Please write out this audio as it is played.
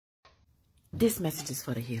This message is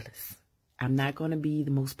for the healers. I'm not going to be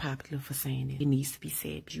the most popular for saying it. It needs to be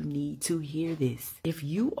said. You need to hear this. If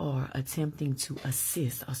you are attempting to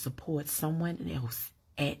assist or support someone else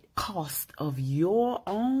at cost of your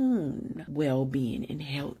own well-being and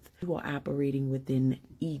health, you are operating within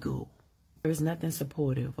ego. There's nothing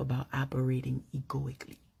supportive about operating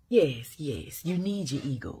egoically. Yes, you need your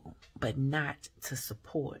ego, but not to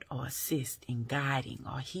support or assist in guiding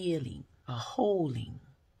or healing or holding.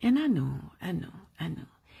 And I know.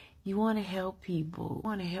 You want to help people. You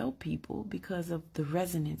want to help people because of the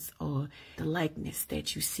resonance or the likeness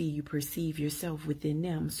that you see, you perceive yourself within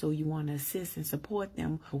them. So you want to assist and support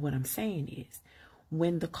them. But what I'm saying is,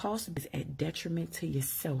 when the cost is at detriment to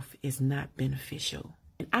yourself, is not beneficial.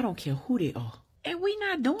 And I don't care who they are. And we're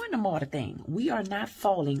not doing the martyr thing. We are not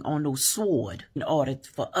falling on no sword in order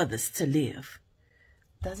for others to live.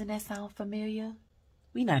 Doesn't that sound familiar?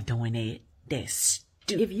 We're not doing that. That's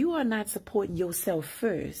stupid. If you are not supporting yourself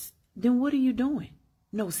first, then what are you doing?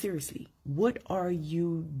 No, seriously. What are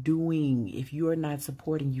you doing if you are not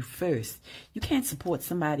supporting you first? You can't support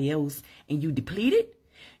somebody else and you depleted.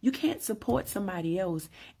 You can't support somebody else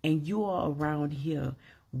and you are around here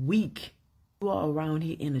weak. You are around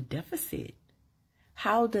here in a deficit.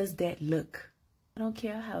 How does that look? I don't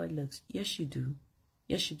care how it looks. Yes, you do.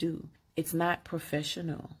 Yes, you do. It's not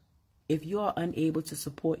professional. If you are unable to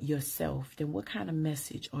support yourself, then what kind of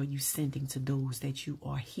message are you sending to those that you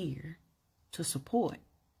are here to support?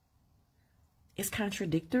 It's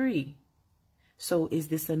contradictory. So is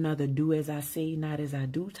this another do as I say, not as I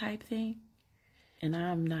do type thing? And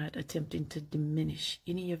I'm not attempting to diminish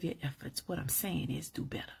any of your efforts. What I'm saying is do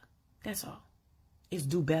better. That's all. It's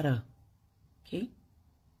do better. Okay?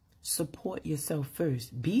 Support yourself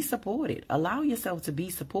first. Be supported. Allow yourself to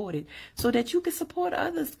be supported so that you can support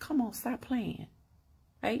others. Come on, stop playing.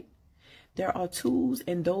 Right? There are tools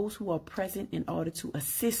and those who are present in order to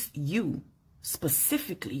assist you,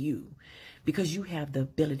 specifically you, because you have the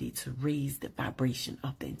ability to raise the vibration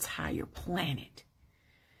of the entire planet.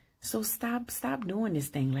 So stop doing this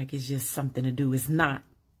thing like it's just something to do. It's not.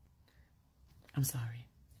 I'm sorry.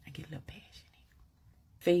 I get a little passionate.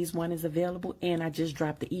 Phase 1 is available, and I just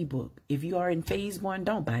dropped the ebook. If you are in phase 1,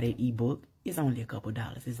 don't buy that ebook. It's only a couple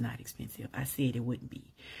dollars. It's not expensive. I said it wouldn't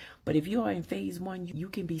be. But if you are in phase 1, you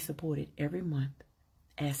can be supported every month.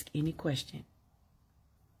 Ask any question.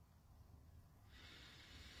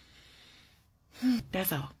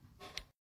 That's all.